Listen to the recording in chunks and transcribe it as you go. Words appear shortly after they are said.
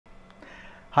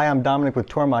Hi, I'm Dominic with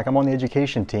Tormach. I'm on the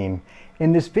education team.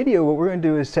 In this video, what we're going to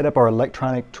do is set up our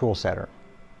electronic tool setter.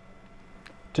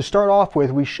 To start off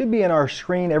with, we should be in our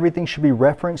screen. Everything should be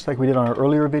referenced like we did on our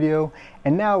earlier video.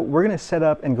 And now we're going to set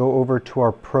up and go over to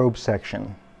our probe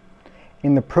section.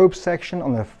 In the probe section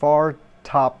on the far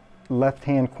top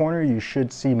left-hand corner, you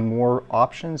should see more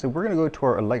options. And we're going to go to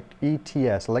our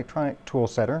ETS, Electronic Tool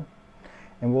Setter,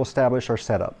 and we'll establish our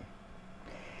setup.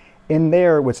 In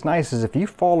there, what's nice is if you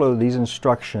follow these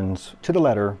instructions to the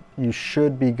letter, you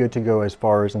should be good to go as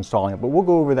far as installing it, but we'll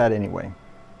go over that anyway.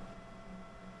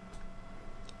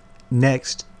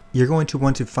 Next, you're going to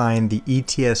want to find the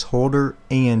ETS holder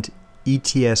and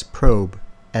ETS probe,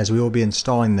 as we will be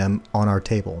installing them on our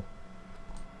table.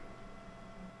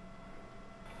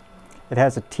 It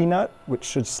has a T-nut which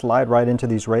should slide right into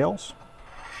these rails.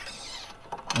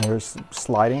 And there's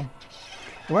sliding.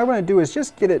 And what I want to do is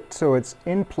just get it so it's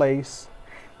in place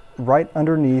right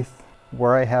underneath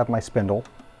where I have my spindle.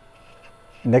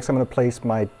 Next, I'm going to place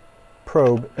my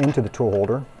probe into the tool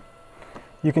holder.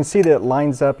 You can see that it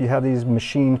lines up. You have these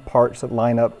machined parts that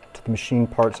line up to the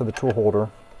machined parts of the tool holder,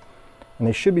 and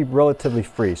they should be relatively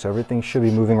free, so everything should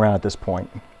be moving around at this point.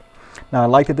 Now I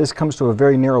like that this comes to a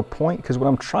very narrow point, because what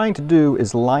I'm trying to do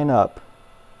is line up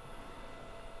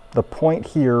the point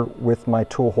here with my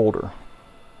tool holder.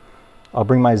 I'll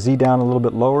bring my Z down a little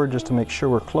bit lower just to make sure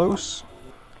we're close,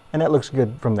 and that looks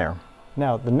good from there.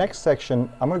 Now the next section,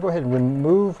 I'm going to go ahead and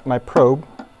remove my probe.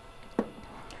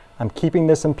 I'm keeping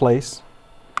this in place,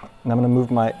 and I'm going to move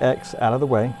my X out of the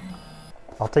way.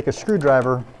 I'll take a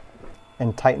screwdriver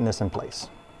and tighten this in place.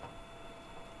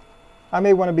 I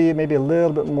may want to be maybe a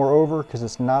little bit more over because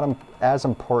it's not as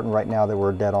important right now that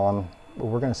we're dead on, but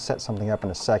we're going to set something up in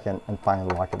a second and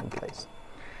finally lock it in place.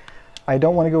 I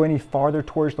don't want to go any farther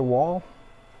towards the wall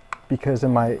because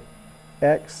in my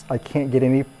X I can't get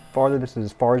any farther. This is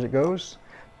as far as it goes,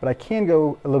 but I can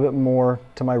go a little bit more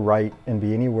to my right and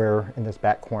be anywhere in this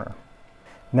back corner.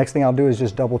 Next thing I'll do is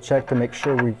just double check to make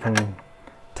sure we can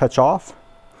touch off.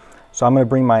 So I'm going to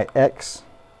bring my X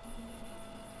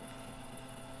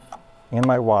and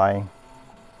my Y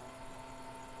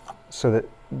so that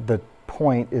the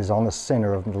point is on the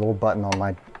center of the little button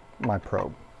on my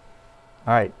probe.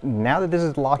 All right, now that this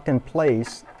is locked in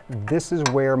place, this is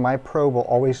where my probe will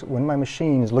always, when my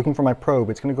machine is looking for my probe,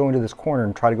 it's going to go into this corner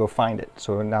and try to go find it.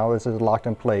 So now this is locked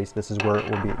in place, this is where it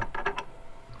will be.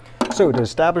 So to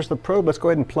establish the probe, let's go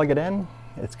ahead and plug it in.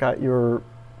 It's got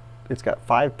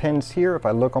 5 pins here. If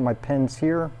I look on my pins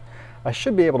here, I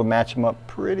should be able to match them up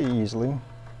pretty easily,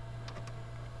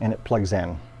 and it plugs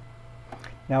in.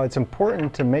 Now it's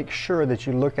important to make sure that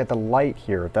you look at the light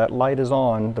here. If that light is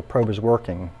on, the probe is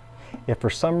working. If for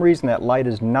some reason that light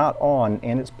is not on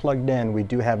and it's plugged in, we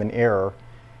do have an error.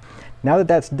 Now that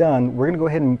that's done, we're going to go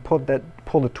ahead and pull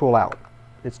the tool out.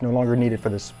 It's no longer needed for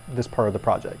this part of the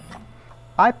project.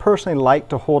 I personally like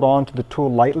to hold on to the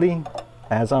tool lightly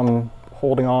as I'm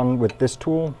holding on with this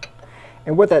tool.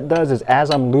 And what that does is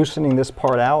as I'm loosening this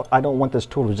part out, I don't want this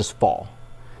tool to just fall.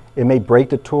 It may break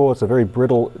the tool. It's a very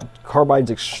brittle,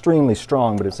 carbide's extremely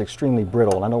strong, but it's extremely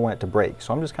brittle, and I don't want it to break.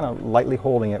 So I'm just kind of lightly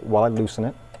holding it while I loosen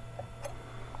it.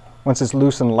 Once it's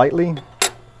loosened lightly,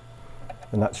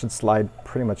 the nut should slide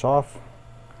pretty much off,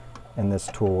 and this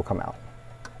tool will come out.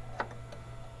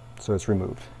 So it's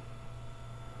removed.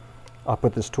 I'll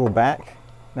put this tool back.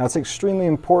 Now it's extremely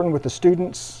important with the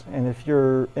students, and if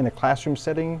you're in a classroom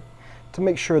setting, to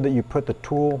make sure that you put the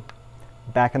tool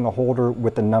back in the holder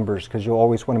with the numbers, because you'll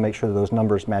always want to make sure that those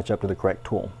numbers match up to the correct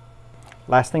tool.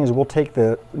 Last thing is we'll take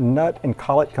the nut and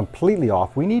collet completely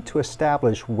off. We need to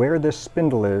establish where this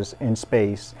spindle is in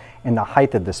space and the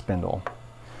height of the spindle.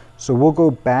 So we'll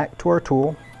go back to our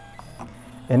tool,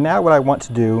 and now what I want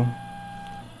to do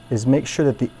is make sure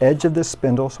that the edge of this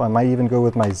spindle, so I might even go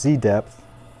with my Z depth,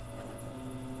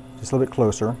 just a little bit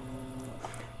closer.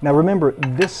 Now remember,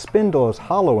 this spindle is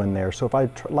hollow in there, so if I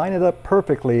line it up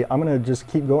perfectly, I'm going to just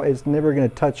keep going. It's never going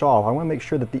to touch off. I want to make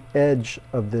sure that the edge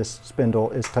of this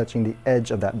spindle is touching the edge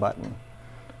of that button.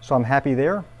 So I'm happy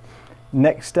there.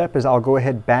 Next step is I'll go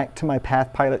ahead back to my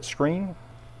PathPilot screen.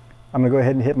 I'm going to go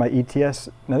ahead and hit my ETS.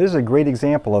 Now this is a great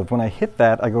example of when I hit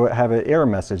that, I have an error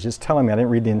message just telling me I didn't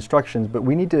read the instructions, but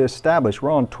we need to establish, we're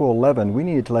on tool 11, we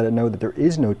needed to let it know that there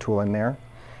is no tool in there,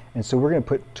 and so we're going to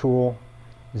put tool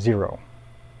 0.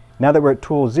 Now that we're at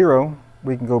tool 0,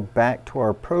 we can go back to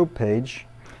our probe page,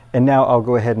 and now I'll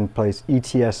go ahead and place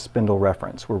ETS spindle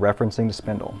reference. We're referencing the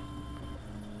spindle.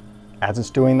 As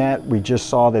it's doing that, we just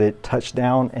saw that it touched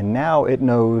down, and now it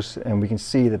knows, and we can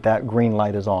see that that green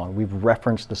light is on. We've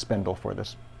referenced the spindle for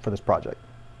this project.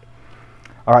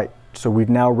 All right, So we've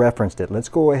now referenced it. Let's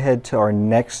go ahead to our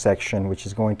next section, which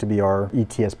is going to be our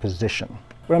ETS position.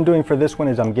 What I'm doing for this one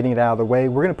is I'm getting it out of the way.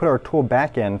 We're going to put our tool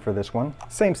back in for this one.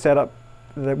 Same setup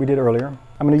that we did earlier.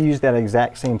 I'm going to use that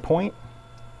exact same point.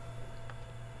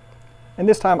 And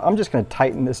this time I'm just going to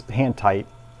tighten this hand tight,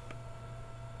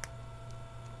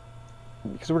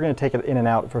 because we're going to take it in and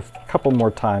out for a couple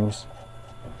more times.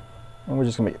 And we're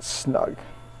just going to make it snug.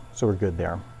 So we're good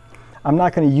there. I'm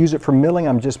not going to use it for milling,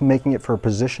 I'm just making it for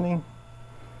positioning.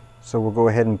 So we'll go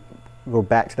ahead and go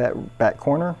back to that back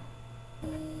corner.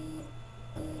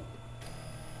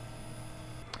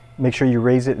 Make sure you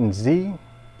raise it in Z.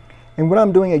 And what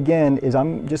I'm doing again is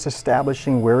I'm just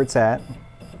establishing where it's at.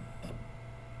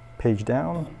 Page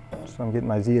down. So I'm getting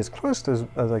my Z as close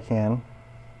as I can.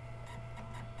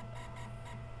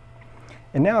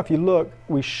 And now if you look,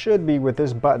 we should be with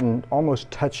this button almost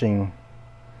touching,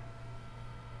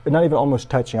 but not even almost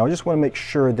touching. I just want to make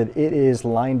sure that it is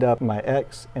lined up my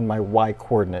X and my Y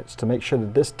coordinates to make sure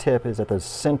that this tip is at the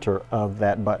center of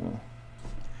that button.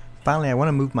 Finally, I want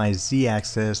to move my Z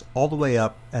axis all the way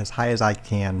up as high as I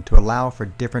can to allow for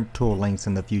different tool lengths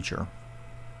in the future.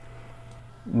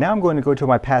 Now I'm going to go to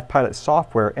my PathPilot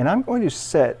software and I'm going to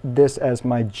set this as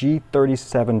my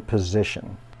G37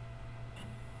 position.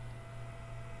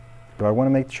 Do I want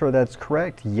to make sure that's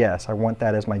correct? Yes, I want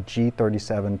that as my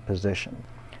G37 position.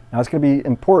 Now it's going to be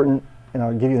important, and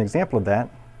I'll give you an example of that,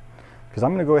 because I'm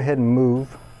going to go ahead and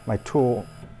move my tool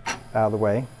out of the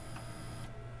way.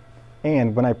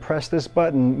 And when I press this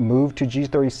button, move to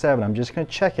G37, I'm just going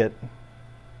to check it.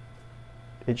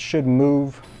 It should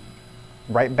move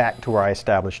right back to where I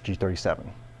established G37.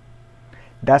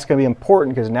 That's going to be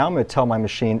important because now I'm going to tell my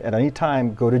machine at any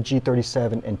time, go to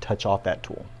G37 and touch off that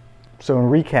tool. So in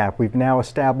recap, we've now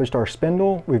established our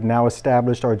spindle, we've now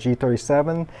established our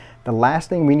G37. The last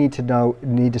thing we need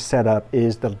to set up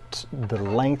is the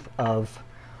length of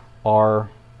our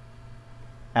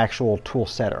actual tool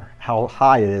setter, how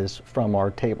high it is from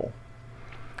our table.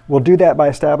 We'll do that by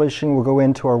establishing, we'll go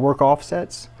into our work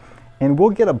offsets, and we'll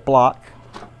get a block.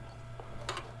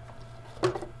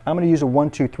 I'm going to use a 1,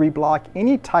 2, 3 block.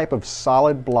 Any type of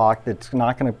solid block that's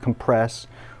not going to compress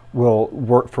will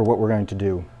work for what we're going to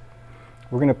do.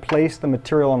 We're going to place the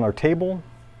material on our table.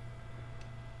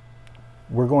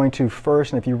 We're going to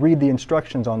first, and if you read the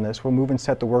instructions on this, we'll move and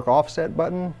set the work offset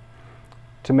button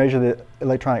to measure the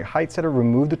electronic height setter,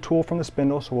 remove the tool from the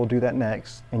spindle, so we'll do that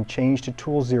next, and change to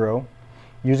tool 0.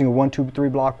 Using a 1, 2, 3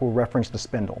 block, we'll reference the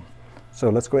spindle. So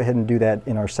let's go ahead and do that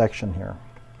in our section here.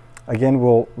 Again,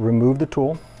 we'll remove the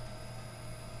tool.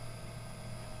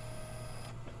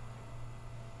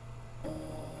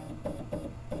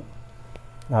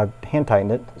 Now I've hand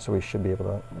tightened it, so we should be able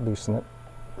to loosen it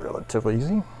relatively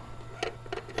easy.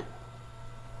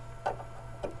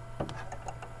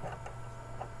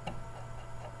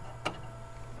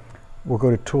 We'll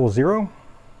go to tool 0,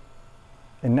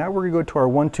 and now we're going to go to our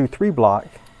 1, 2, 3 block,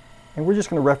 and we're just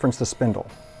going to reference the spindle.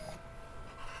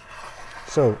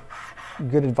 So,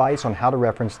 good advice on how to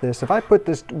reference this. If I put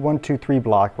this 1, 2, 3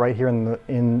 block right here in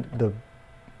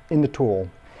the tool,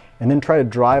 and then try to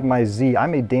drive my Z, I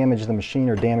may damage the machine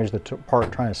or damage the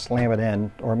part trying to slam it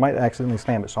in, or it might accidentally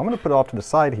slam it. So I'm going to put it off to the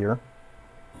side here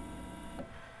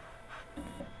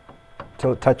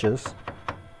until it touches,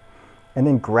 and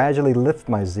then gradually lift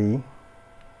my Z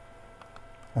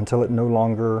until it no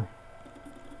longer.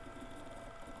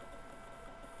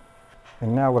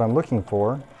 And now what I'm looking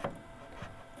for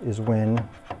is when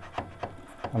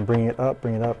I'm bringing it up,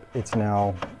 it's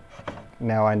now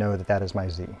I know that that is my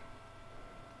Z.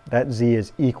 That Z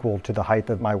is equal to the height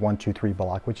of my 1, 2, 3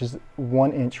 block, which is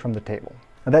 1 inch from the table.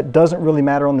 Now that doesn't really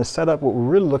matter on the setup. What we're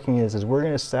really looking is we're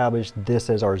going to establish this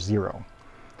as our 0.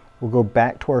 We'll go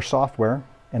back to our software,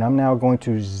 and I'm now going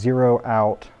to 0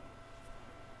 out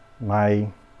my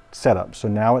setup. So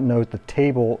now it knows the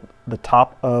table, the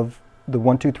top of the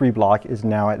 1, 2, 3 block is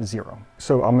now at 0.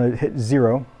 So I'm going to hit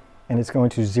 0, and it's going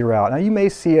to 0 out. Now you may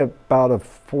see about a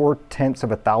 4/10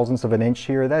 of a thousandth of an inch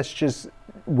here. That's just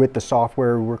with the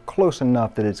software, we're close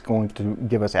enough that it's going to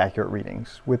give us accurate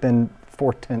readings within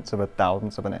 4/10 of a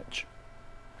thousandth of an inch.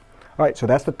 All right, so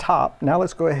that's the top. Now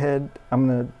let's go ahead. I'm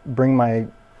going to bring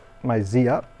my Z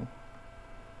up.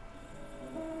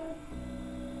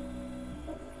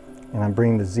 And I'm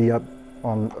bringing the Z up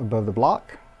on above the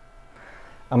block.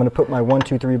 I'm going to put my 1,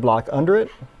 2, 3 block under it.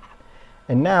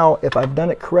 And now, if I've done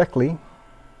it correctly,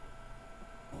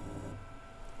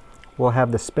 we'll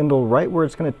have the spindle right where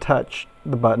it's going to touch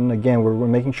the button. Again, we're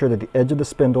making sure that the edge of the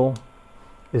spindle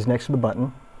is next to the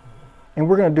button. And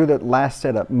we're going to do that last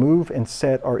setup, move and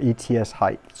set our ETS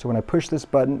height. So when I push this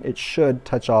button, it should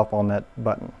touch off on that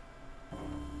button.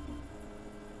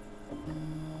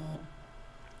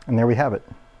 And there we have it.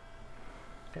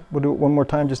 We'll do it one more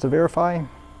time just to verify.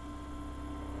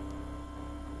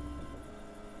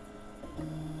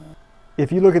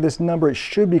 If you look at this number, it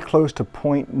should be close to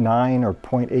 0.9 or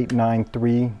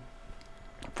 0.893.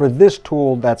 For this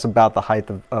tool, that's about the height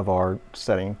of our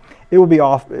setting. It will be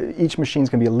off, each machine's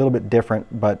gonna be a little bit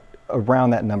different, but around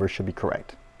that number should be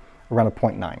correct, around a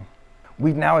 0.9.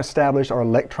 We've now established our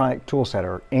electronic tool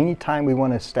setter. Anytime we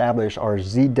want to establish our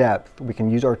Z depth, we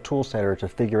can use our tool setter to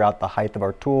figure out the height of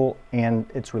our tool and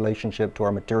its relationship to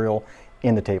our material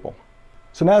in the table.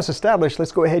 So now it's established,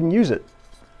 let's go ahead and use it.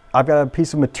 I've got a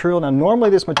piece of material. Now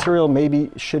normally this material maybe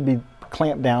should be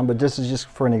clamped down, but this is just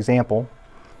for an example.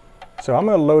 So I'm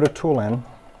going to load a tool in.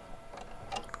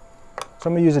 So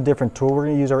I'm going to use a different tool. We're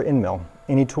going to use our end mill.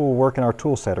 Any tool will work in our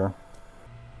tool setter.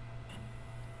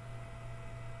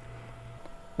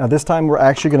 Now this time we're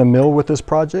actually going to mill with this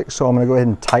project, so I'm going to go ahead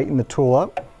and tighten the tool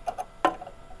up.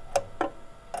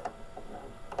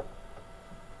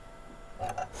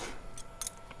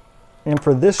 And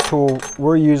for this tool,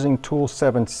 we're using tool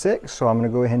 7/6, so I'm going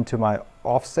to go ahead into my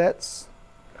offsets.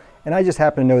 And I just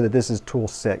happen to know that this is tool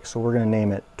 6, so we're going to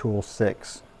name it tool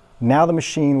 6. Now the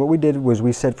machine, what we did was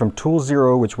we said from tool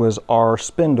 0, which was our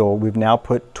spindle, we've now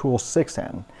put tool 6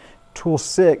 in. Tool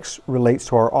 6 relates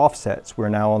to our offsets. We're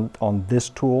now on this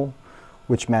tool,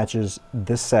 which matches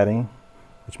this setting,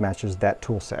 which matches that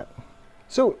tool set.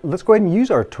 So let's go ahead and use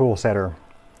our tool setter.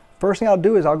 First thing I'll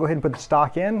do is I'll go ahead and put the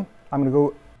stock in. I'm going to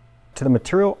go to the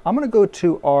material. I'm going to go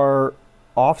to our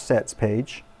offsets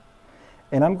page,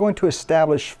 and I'm going to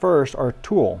establish first our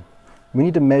tool. We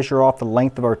need to measure off the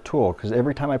length of our tool, because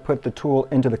every time I put the tool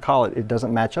into the collet, it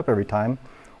doesn't match up every time.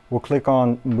 We'll click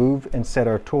on move and set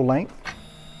our tool length.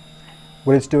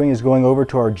 What it's doing is going over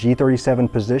to our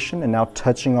G37 position and now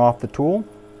touching off the tool.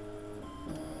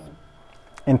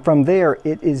 And from there,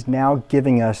 it is now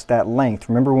giving us that length.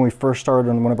 Remember when we first started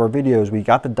on one of our videos, we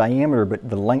got the diameter, but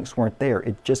the lengths weren't there.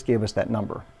 It just gave us that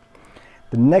number.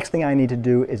 The next thing I need to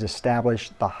do is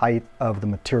establish the height of the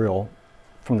material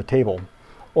from the table,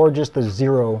 or just the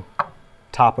 0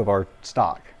 top of our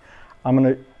stock. I'm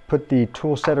going to put the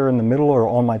tool setter in the middle or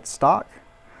on my stock.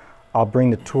 I'll bring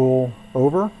the tool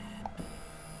over.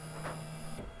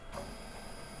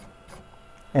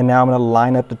 And now I'm going to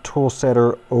line up the tool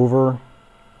setter over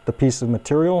the piece of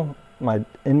material. My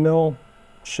end mill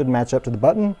should match up to the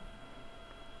button.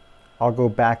 I'll go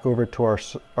back over to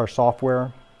our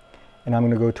software, and I'm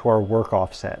going to go to our work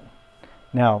offset.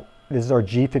 Now, this is our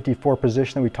G54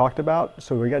 position that we talked about.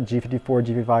 So we got G54,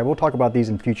 G55. We'll talk about these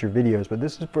in future videos, but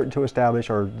this is to establish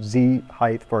our Z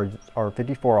height for our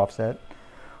 54 offset.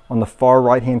 On the far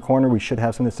right-hand corner, we should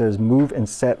have something that says move and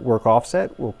set work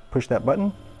offset. We'll push that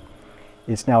button.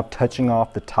 It's now touching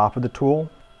off the top of the tool,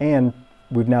 and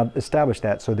we've now established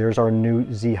that. So there's our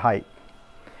new Z height.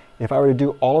 If I were to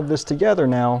do all of this together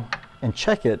now and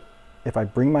check it, if I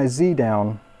bring my Z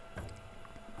down,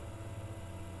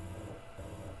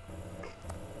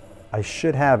 I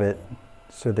should have it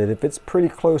so that if it's pretty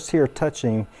close here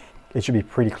touching, it should be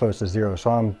pretty close to 0.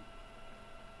 So I'm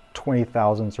 20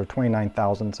 thousandths or 29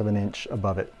 thousandths of an inch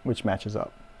above it, which matches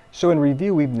up. So in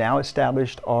review, we've now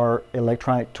established our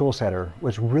electronic tool setter.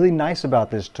 What's really nice about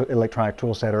this electronic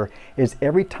tool setter is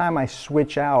every time I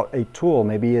switch out a tool,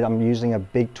 maybe I'm using a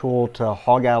big tool to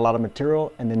hog out a lot of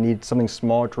material and then need something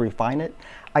smaller to refine it,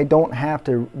 I don't have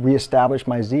to reestablish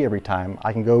my Z every time.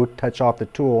 I can go touch off the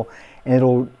tool and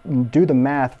it'll do the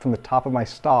math from the top of my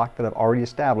stock that I've already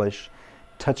established,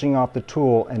 touching off the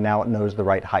tool, and now it knows the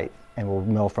right height and will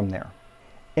mill from there.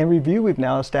 In review, we've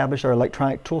now established our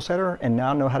electronic tool setter and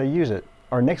now know how to use it.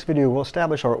 Our next video will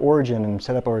establish our origin and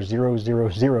set up our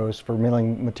 000s for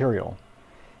milling material.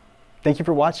 Thank you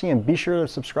for watching, and be sure to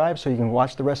subscribe so you can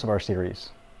watch the rest of our series.